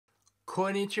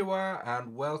Konnichiwa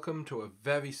and welcome to a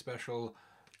very special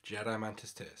Jedi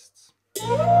Mantis Tastes.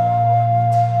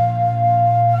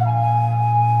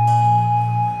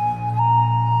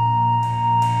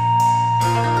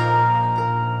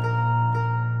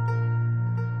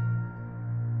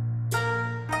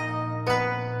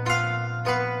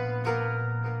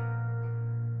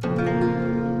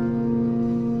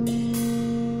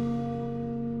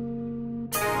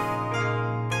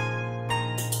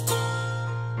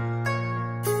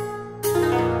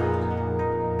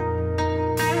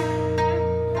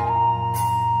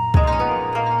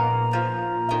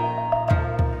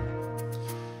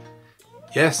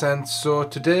 Yes, and so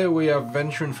today we are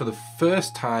venturing for the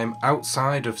first time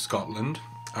outside of Scotland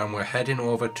and we're heading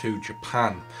over to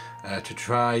Japan to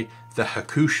try the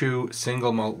Hakushu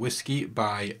single malt whisky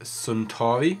by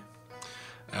Suntory.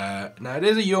 Now it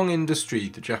is a young industry,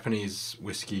 the Japanese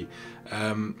whisky,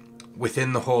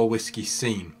 within the whole whisky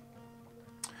scene.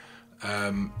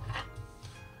 The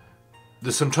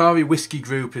Suntory Whisky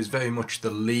Group is very much the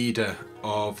leader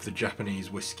of the Japanese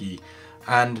whisky,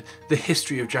 and the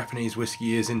history of Japanese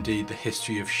whisky is indeed the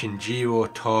history of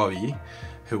Shinjiro Tori,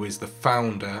 who is the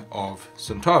founder of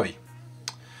Suntory.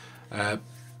 Now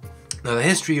the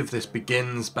history of this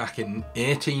begins back in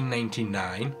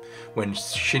 1899 when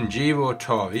Shinjiro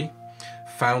Tori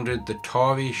founded the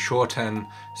Tori Shoten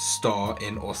store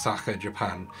in Osaka,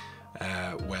 Japan,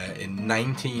 where in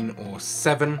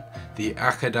 1907 the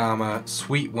Akadama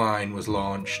sweet wine was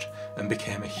launched and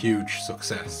became a huge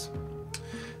success.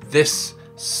 This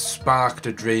sparked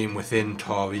a dream within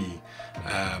Tori,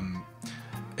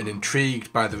 and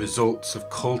intrigued by the results of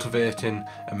cultivating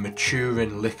and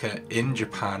maturing liquor in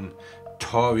Japan,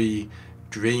 Tori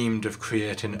dreamed of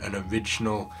creating an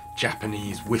original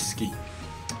Japanese whisky,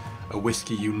 a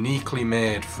whisky uniquely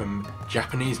made from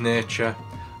Japanese nature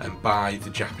and by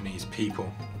the Japanese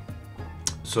people.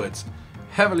 So it's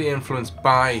heavily influenced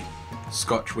by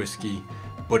Scotch whisky,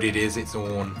 but it is its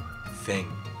own thing.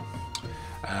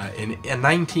 In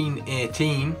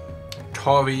 1918,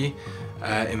 Tori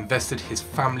invested his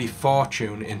family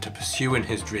fortune into pursuing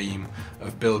his dream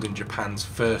of building Japan's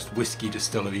first whisky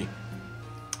distillery.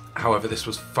 However, this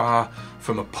was far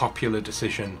from a popular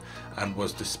decision and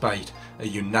was despite a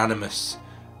unanimous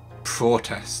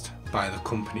protest by the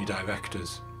company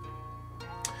directors.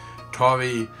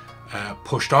 Tori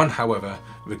pushed on, however,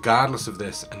 regardless of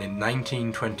this, and in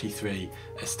 1923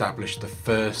 established the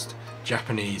first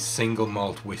Japanese single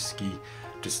malt whisky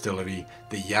distillery,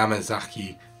 the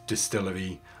Yamazaki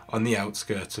Distillery, on the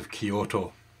outskirts of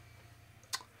Kyoto.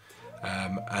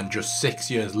 And just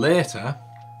 6 years later,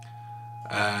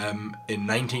 in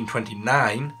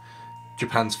 1929,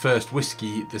 Japan's first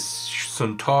whisky, the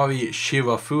Suntory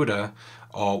Shirofuda,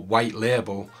 or White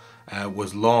Label,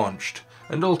 was launched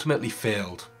and ultimately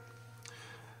failed.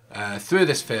 Through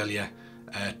this failure,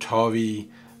 Tori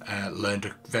learned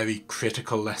a very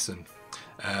critical lesson.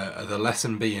 The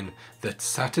lesson being that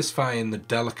satisfying the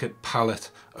delicate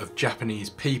palate of Japanese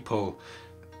people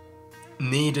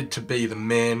needed to be the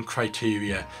main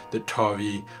criteria that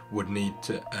Tori would need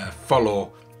to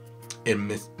follow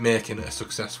in making a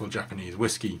successful Japanese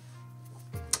whisky.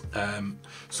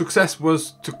 Success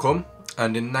was to come,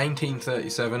 and in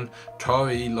 1937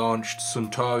 Tori launched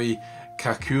Suntory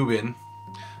Kakubin,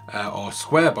 or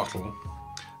Square Bottle,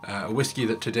 a whisky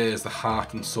that today is the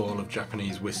heart and soul of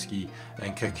Japanese whisky,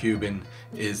 and Kakubin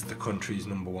is the country's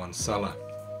 #1 seller.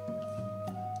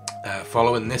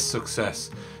 Following this success,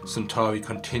 Suntory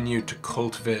continued to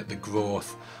cultivate the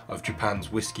growth of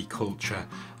Japan's whisky culture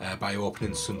by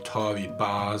opening Suntory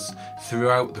bars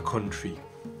throughout the country.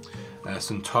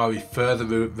 Suntory further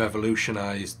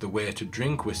revolutionised the way to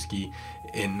drink whisky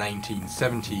in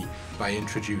 1970 by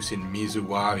introducing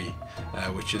mizuwari,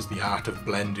 which is the art of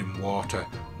blending water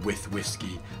with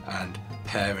whisky and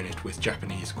pairing it with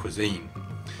Japanese cuisine,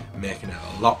 making it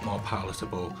a lot more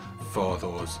palatable for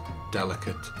those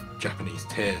delicate Japanese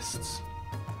tastes.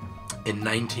 In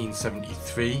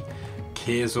 1973,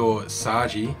 Keizo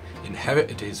Saji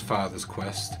inherited his father's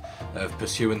quest of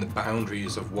pursuing the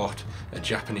boundaries of what a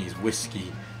Japanese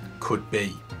whisky could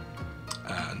be.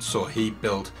 And so he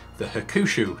built the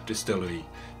Hakushu distillery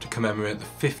to commemorate the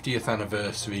 50th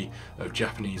anniversary of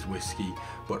Japanese whisky,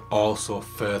 but also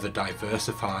further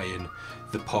diversifying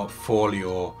the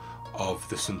portfolio of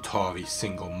the Suntory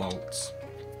single malts.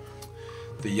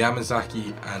 The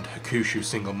Yamazaki and Hakushu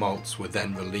single malts were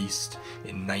then released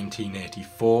in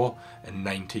 1984 and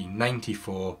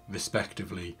 1994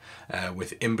 respectively,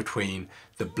 with in between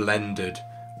the blended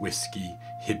whisky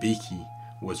Hibiki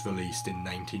was released in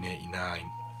 1989.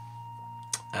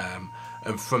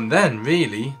 And from then,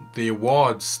 really, the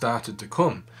awards started to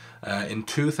come. In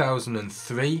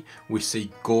 2003, we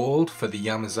see gold for the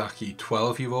Yamazaki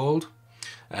 12-year-old,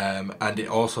 and it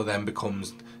also then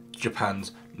becomes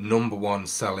Japan's #1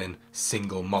 selling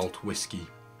single malt whiskey.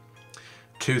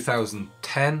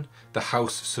 2010, the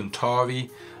House Suntory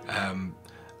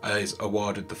is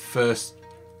awarded the first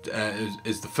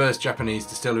Japanese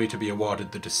distillery to be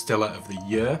awarded the Distiller of the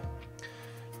Year.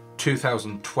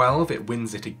 2012, it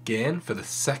wins it again for the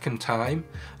second time,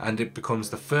 and it becomes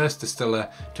the first distiller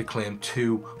to claim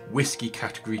 2 whiskey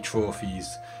category trophies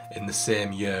in the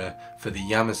same year for the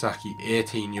Yamazaki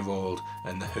 18-year-old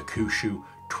and the Hakushu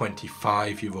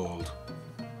 25-year-old.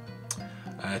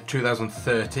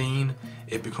 2013,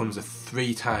 it becomes a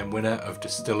 3-time winner of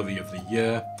Distillery of the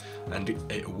Year, and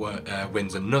it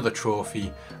wins another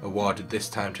trophy, awarded this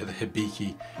time to the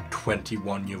Hibiki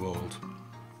 21-year-old.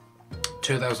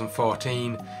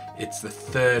 2014, it's the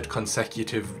 3rd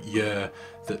consecutive year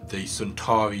that the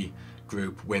Suntory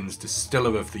group wins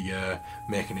Distiller of the Year,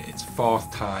 making it its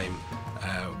 4th time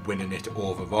winning it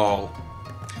overall,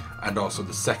 and also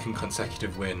the 2nd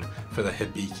consecutive win for the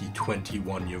Hibiki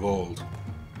 21-year-old.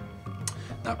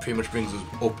 That pretty much brings us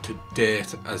up to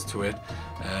date as to it,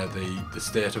 the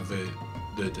state of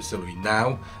the distillery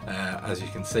now. As you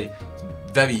can see, it's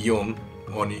very young,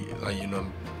 only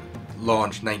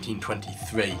launched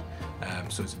 1923,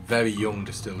 so it's a very young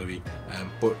distillery,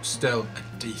 but still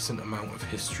a decent amount of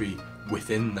history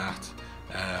within that.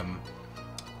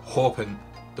 Hoping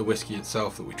the whiskey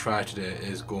itself that we try today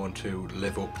is going to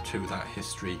live up to that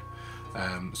history.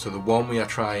 So the one we are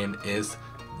trying is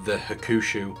the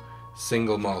Hakushu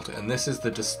single malt, and this is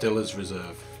the Distiller's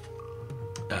Reserve,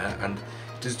 and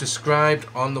it is described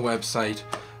on the website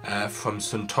from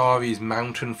Suntory's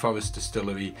Mountain Forest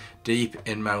Distillery deep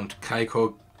in Mount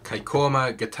Kaikoma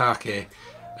Gatake.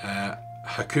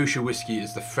 Hakushu Whisky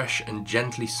is the fresh and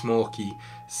gently smoky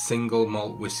single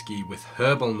malt whisky with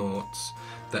herbal notes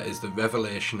that is the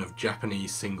revelation of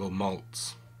Japanese single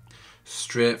malts.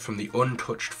 Straight from the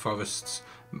untouched forests,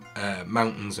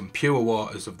 mountains and pure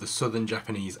waters of the southern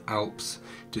Japanese Alps,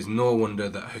 it is no wonder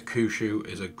that Hakushu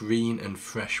is a green and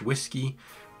fresh whisky,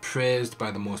 praised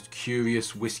by the most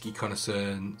curious whisky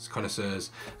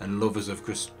connoisseurs and lovers of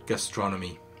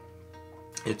gastronomy.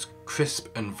 Its crisp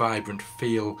and vibrant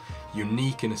feel,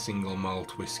 unique in a single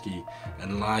malt whisky,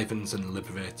 enlivens and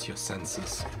liberates your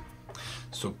senses.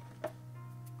 So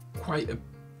quite a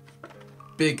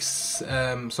big sort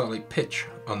of like pitch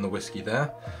on the whisky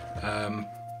there.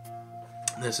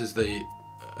 This is the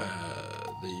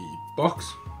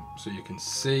box, so you can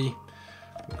see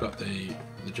we've got the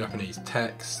Japanese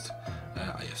text.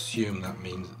 I assume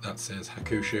that says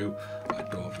Hakushu. I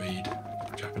don't read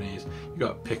Japanese. You've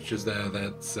got pictures there,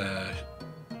 that's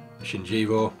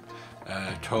Shinjiro,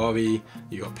 Tori.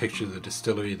 You've got pictures of the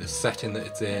distillery, the setting that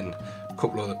it's in, a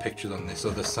couple other pictures on this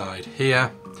other side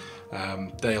here.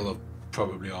 They'll have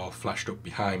probably all flashed up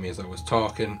behind me as I was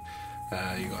talking.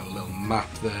 You've got a little map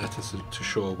there to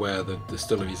show where the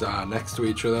distilleries are next to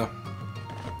each other,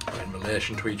 in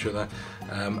relation to each other.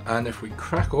 And if we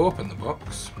crack open the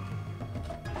box,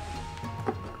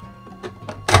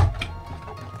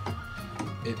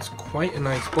 it's quite a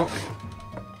nice bottle.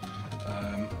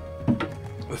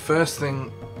 The first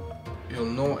thing you'll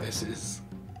notice is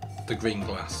the green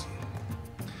glass.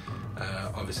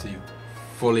 Obviously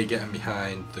fully getting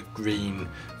behind the green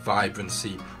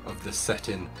vibrancy of the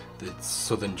setting, the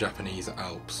southern Japanese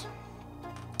Alps.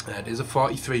 It is a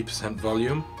 43%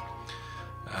 volume,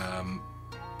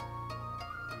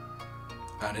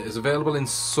 and it is available in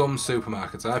some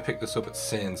supermarkets. I picked this up at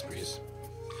Sainsbury's.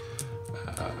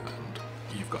 And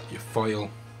you've got your foil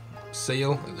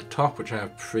seal at the top, which I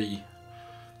have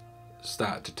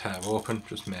started to tear open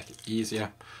just to make it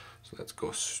easier. So let's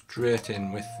go straight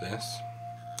in with this.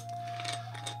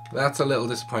 That's a little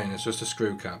disappointing, it's just a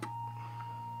screw cap.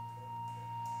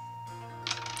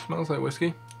 Smells like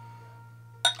whiskey.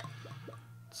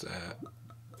 Let's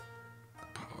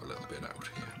pour a little bit out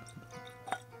here.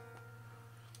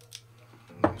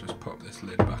 I'll just pop this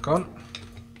lid back on.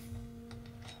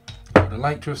 I would have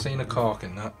liked to have seen a cork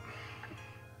in that.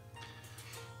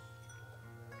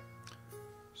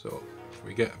 So if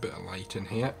we get a bit of light in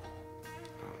here,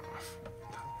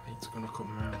 that light's going to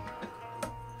come around.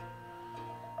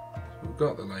 So we've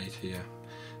got the light here.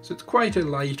 So it's quite a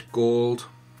light gold.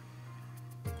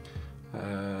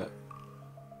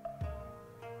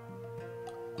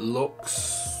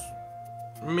 Looks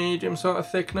medium sort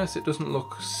of thickness. It doesn't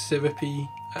look syrupy,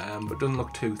 but doesn't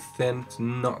look too thin. It's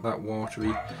not that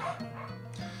watery.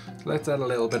 So let's add a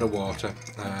little bit of water.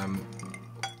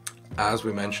 As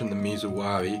we mentioned, the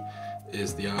Mizuwari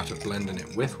is the art of blending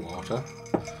it with water,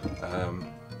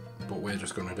 but we're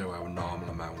just going to do our normal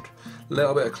amount. A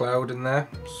little bit of cloud in there,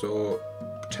 so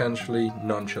potentially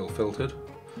non-chill filtered.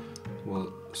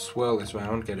 We'll swirl this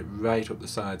round, get it right up the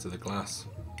sides of the glass,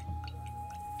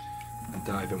 and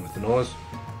dive in with the nose.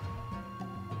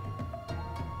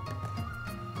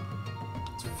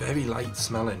 It's very light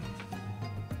smelling.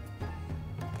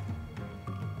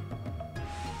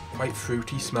 Quite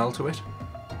fruity smell to it.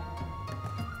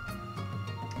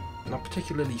 Not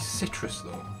particularly citrus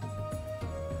though.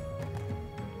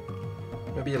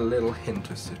 Maybe a little hint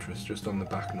of citrus just on the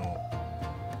back note.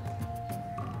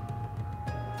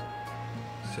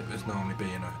 Citrus normally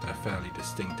being a fairly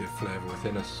distinctive flavour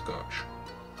within a Scotch.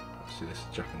 Obviously this is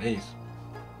Japanese.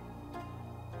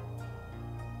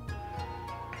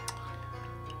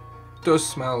 It does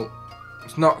smell,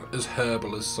 it's not as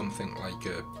herbal as something like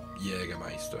a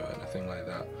Jägermeister or anything like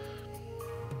that.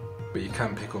 But you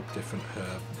can pick up different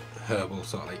herbal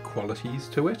sort of like qualities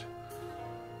to it.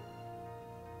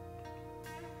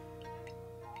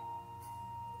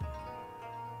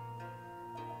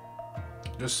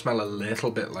 It does smell a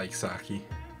little bit like sake.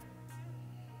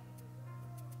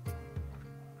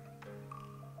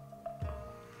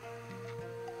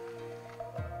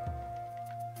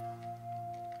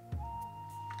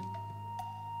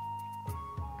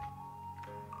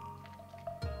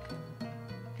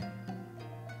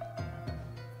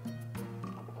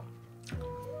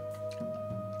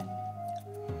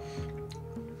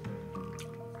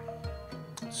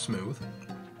 Smooth.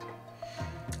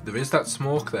 There is that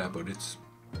smoke there, but it's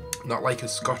not like a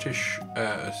Scotch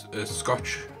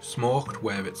smoked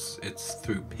where it's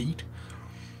through peat.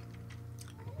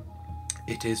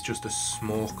 It is just a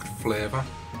smoked flavour.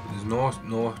 There's no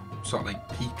sort of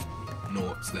like peat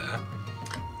notes there.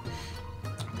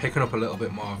 Picking up a little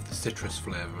bit more of the citrus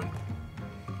flavouring.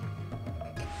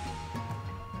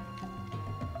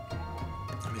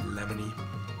 I mean, lemony.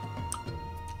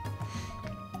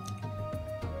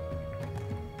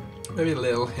 Maybe a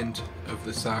little hint of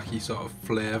the sake sort of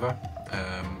flavour.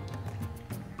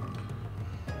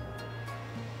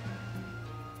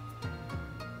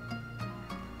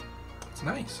 It's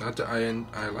nice.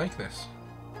 I like this.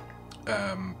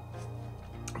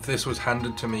 If this was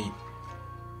handed to me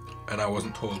and I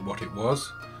wasn't told what it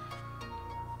was,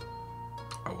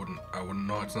 I wouldn't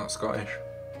know it's not Scottish.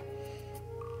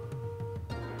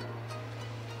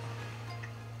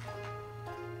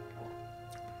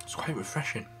 It's quite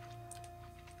refreshing.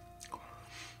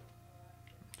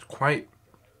 Quite,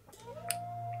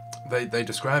 they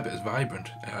describe it as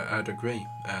vibrant. I'd agree.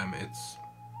 It's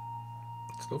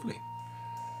lovely.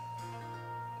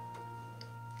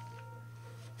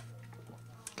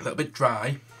 A little bit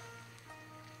dry.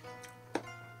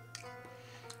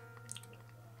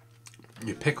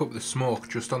 You pick up the smoke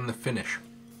just on the finish,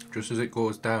 just as it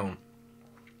goes down.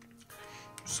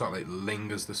 Sort of like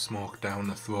lingers the smoke down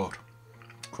the throat,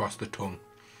 across the tongue.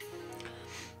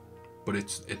 But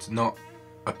it's not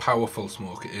a powerful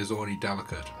smoke, it is only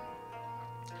delicate.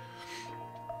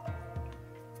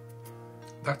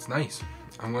 That's nice.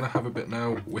 I'm going to have a bit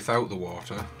now without the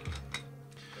water,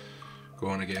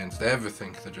 going against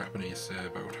everything the Japanese say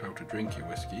about how to drink your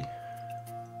whiskey.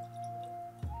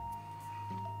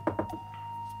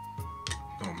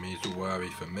 No measle worry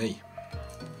for me.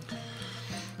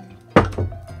 Let's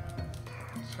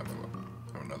have a look.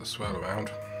 Have another swirl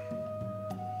around.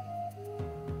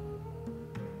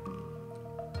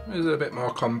 There's a bit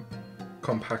more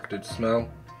compacted smell.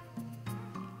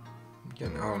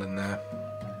 Getting it all in there.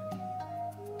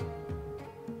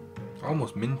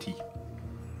 Almost minty.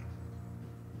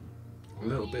 A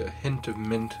little bit of hint of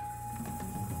mint.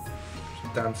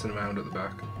 Just dancing around at the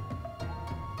back.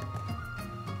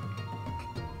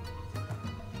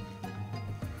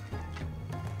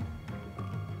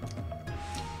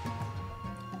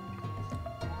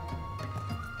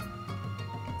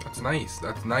 Nice.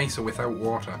 That's nicer without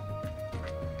water.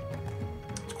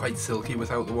 It's quite silky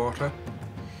without the water.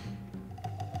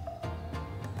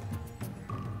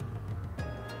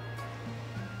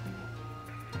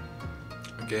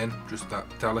 Again, just that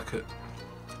delicate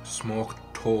smoke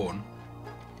tone,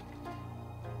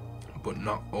 but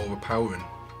not overpowering.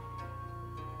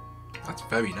 That's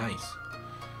very nice.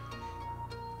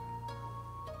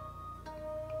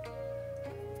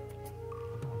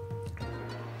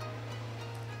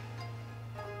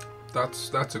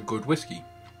 That's a good whiskey.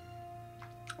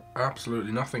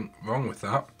 Absolutely nothing wrong with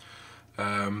that.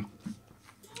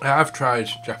 I've tried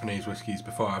Japanese whiskies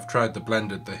before. I've tried the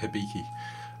blended, the hibiki.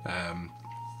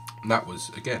 That was,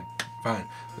 again, fine.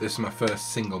 This is my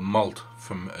first single malt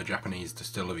from a Japanese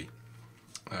distillery.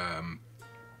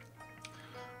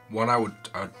 one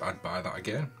I'd buy that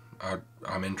again.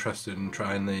 I'm interested in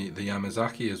trying the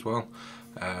Yamazaki as well.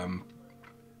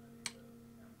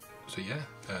 So yeah,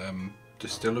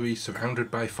 distillery surrounded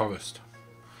by forest.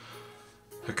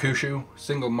 Hakushu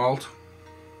single malt.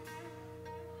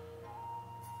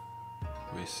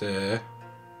 We say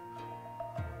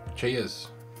cheers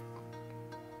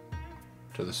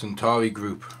to the Centauri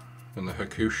group and the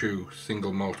Hakushu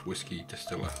single malt whiskey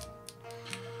distiller.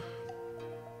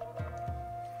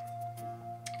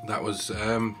 That was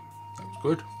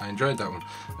good. I enjoyed that one.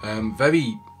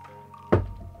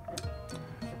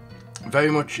 Very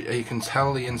much, you can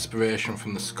tell the inspiration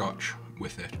from the Scotch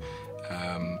with it.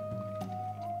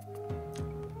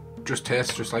 Just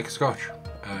tastes just like a Scotch.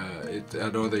 I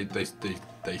know they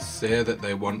say that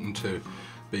they want them to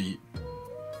be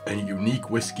a unique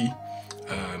whiskey,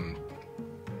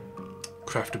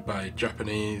 crafted by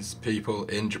Japanese people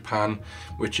in Japan,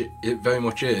 which it very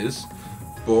much is,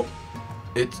 but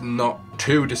it's not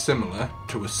too dissimilar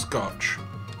to a Scotch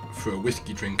for a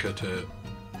whiskey drinker to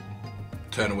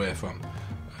turn away from.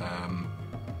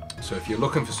 So if you're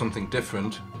looking for something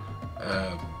different,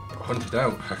 hunt it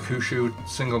out. Hakushu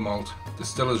single malt,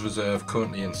 Distillers Reserve,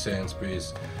 currently in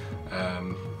Sainsbury's,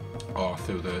 or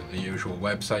through the usual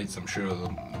websites. I'm sure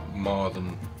more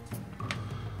than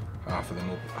half of them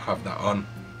will have that on,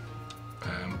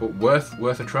 but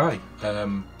worth a try.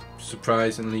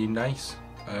 Surprisingly nice.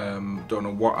 Don't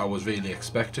know what I was really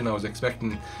expecting. I was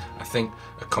expecting, I think,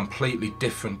 a completely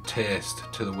different taste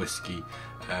to the whiskey,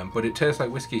 but it tastes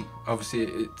like whiskey. Obviously,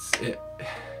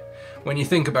 when you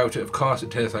think about it, of course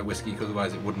it tastes like whiskey, because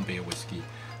otherwise it wouldn't be a whiskey.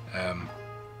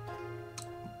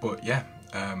 But yeah,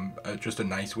 just a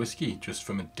nice whiskey, just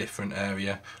from a different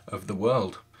area of the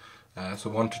world. So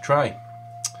one to try.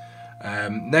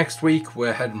 Next week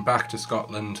we're heading back to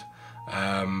Scotland.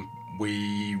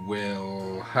 We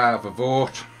will have a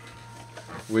vote.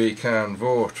 We can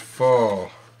vote for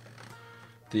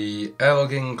the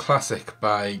Elgin Classic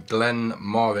by Glen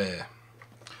Moray,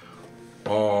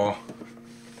 or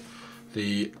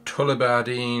the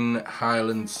Tullibardine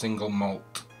Highland Single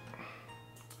Malt.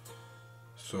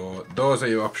 So those are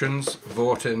your options.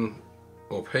 Voting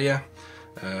up here.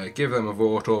 Give them a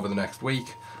vote over the next week.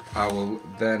 I will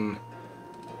then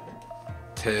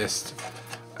taste.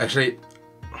 Actually,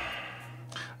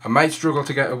 I might struggle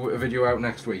to get a video out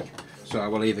next week, so I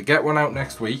will either get one out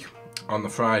next week on the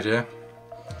Friday,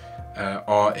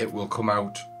 or it will come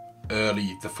out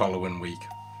early the following week.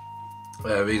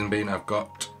 Reason being, I've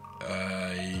got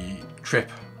a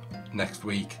trip next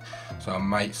week, so I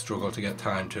might struggle to get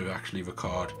time to actually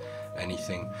record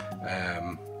anything.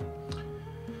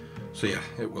 So yeah,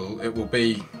 it will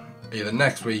be either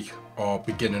next week or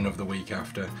beginning of the week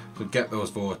after. So get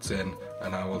those votes in,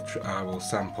 and I will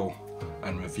sample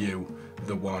and review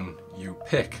the one you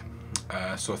pick.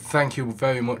 So thank you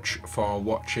very much for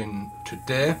watching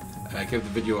today. Give the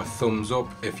video a thumbs up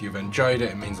if you've enjoyed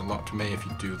it. It means a lot to me if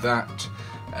you do that.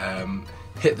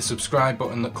 Hit the subscribe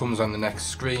button that comes on the next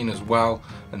screen as well,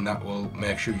 and that will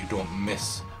make sure you don't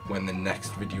miss when the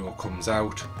next video comes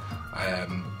out.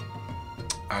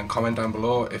 And comment down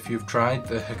below if you've tried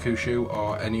the Hakushu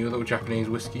or any other Japanese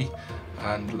whiskey,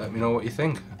 and let me know what you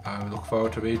think. I look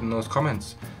forward to reading those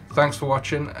comments. Thanks for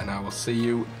watching, and I will see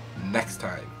you next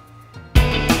time.